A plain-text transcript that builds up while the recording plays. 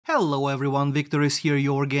Hello everyone, Victor is here,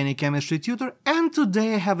 your organic chemistry tutor, and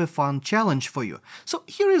today I have a fun challenge for you. So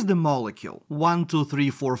here is the molecule, 1, 2,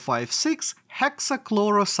 3, 4, 5, 6,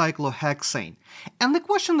 hexachlorocyclohexane. And the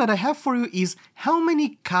question that I have for you is, how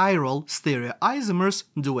many chiral stereoisomers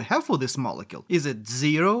do we have for this molecule? Is it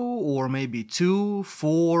 0, or maybe 2,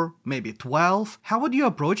 4, maybe 12? How would you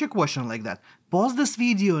approach a question like that? Pause this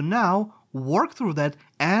video now, work through that,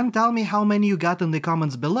 and tell me how many you got in the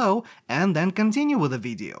comments below, and then continue with the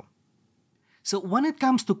video. So when it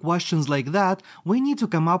comes to questions like that, we need to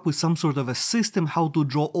come up with some sort of a system how to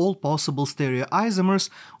draw all possible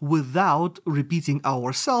stereoisomers without repeating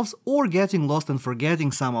ourselves or getting lost and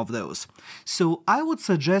forgetting some of those. So I would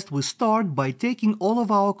suggest we start by taking all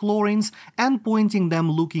of our chlorines and pointing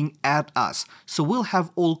them looking at us. So we'll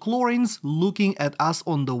have all chlorines looking at us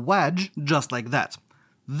on the wedge, just like that.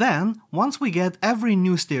 Then, once we get every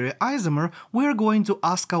new stereoisomer, we're going to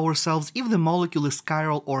ask ourselves if the molecule is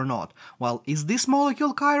chiral or not. Well, is this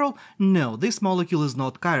molecule chiral? No, this molecule is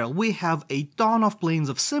not chiral. We have a ton of planes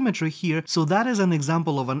of symmetry here, so that is an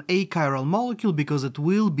example of an achiral molecule because it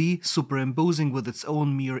will be superimposing with its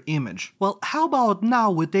own mirror image. Well, how about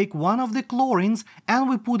now we take one of the chlorines and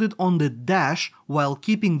we put it on the dash while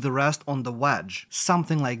keeping the rest on the wedge.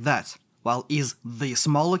 Something like that. Well, is this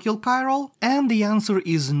molecule chiral? And the answer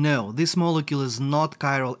is no, this molecule is not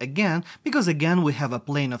chiral again, because again we have a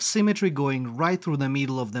plane of symmetry going right through the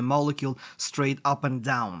middle of the molecule, straight up and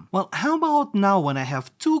down. Well, how about now when I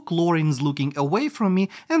have two chlorines looking away from me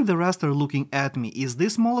and the rest are looking at me? Is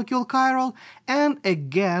this molecule chiral? And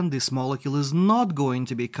again, this molecule is not going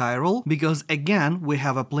to be chiral, because again we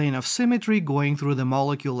have a plane of symmetry going through the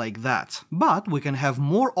molecule like that. But we can have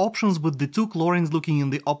more options with the two chlorines looking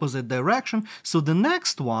in the opposite direction. So the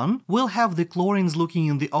next one will have the chlorines looking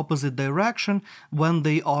in the opposite direction when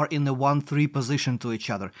they are in a 1-3 position to each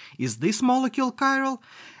other. Is this molecule chiral?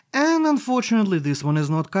 And unfortunately this one is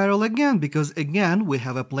not chiral again, because again we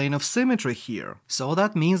have a plane of symmetry here. So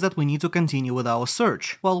that means that we need to continue with our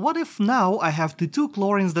search. Well, what if now I have the two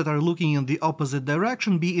chlorines that are looking in the opposite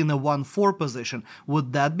direction be in a 1-4 position?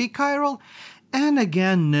 Would that be chiral? And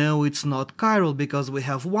again, no, it's not chiral, because we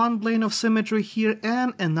have one plane of symmetry here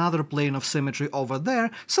and another plane of symmetry over there,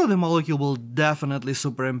 so the molecule will definitely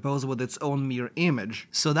superimpose with its own mirror image.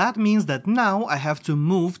 So that means that now I have to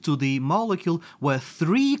move to the molecule where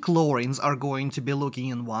 3 chlorines are going to be looking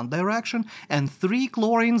in one direction, and 3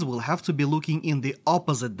 chlorines will have to be looking in the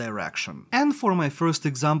opposite direction. And for my first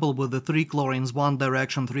example with the 3 chlorines one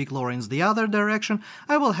direction, 3 chlorines the other direction,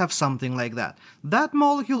 I will have something like that. That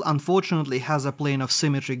molecule unfortunately has a plane of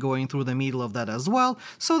symmetry going through the middle of that as well,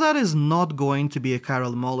 so that is not going to be a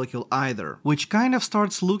chiral molecule either, which kind of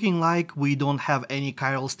starts looking like we don't have any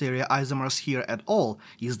chiral stereoisomers here at all.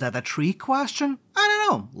 Is that a trick question? I don't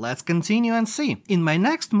know, let's continue and see. In my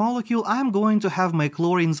next molecule I'm going to have my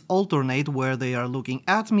chlorines alternate where they are looking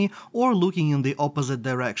at me or looking in the opposite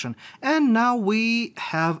direction, and now we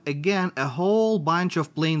have again a whole bunch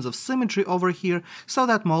of planes of symmetry over here, so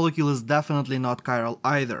that molecule is definitely not chiral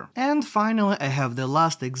either. And finally I have the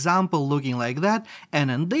last example looking like that,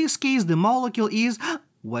 and in this case the molecule is...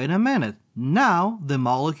 Wait a minute, now the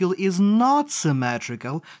molecule is not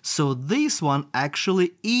symmetrical, so this one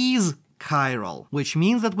actually is chiral, which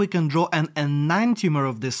means that we can draw an enantiomer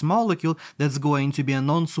of this molecule that's going to be a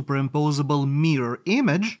non-superimposable mirror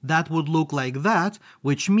image that would look like that,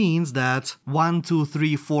 which means that 1, 2,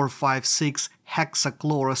 3, 4, 5, 6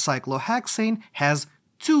 hexachlorocyclohexane has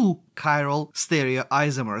 2 chiral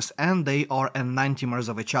stereoisomers, and they are enantiomers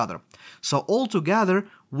of each other. So altogether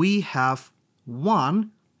we have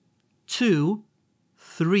 1, 2,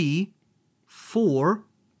 3, 4,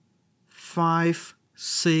 5,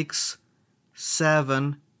 6,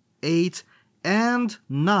 7, 8, and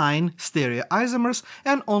 9 stereoisomers,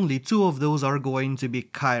 and only 2 of those are going to be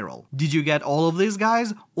chiral. Did you get all of these,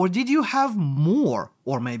 guys? Or did you have more?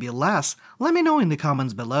 Or maybe less? Let me know in the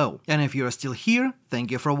comments below. And if you're still here,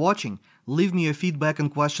 thank you for watching. Leave me your feedback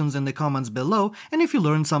and questions in the comments below, and if you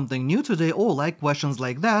learned something new today or like questions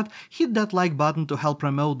like that, hit that like button to help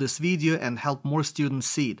promote this video and help more students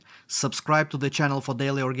see it. Subscribe to the channel for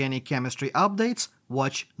daily organic chemistry updates,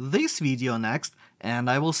 watch this video next, and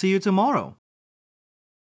I will see you tomorrow.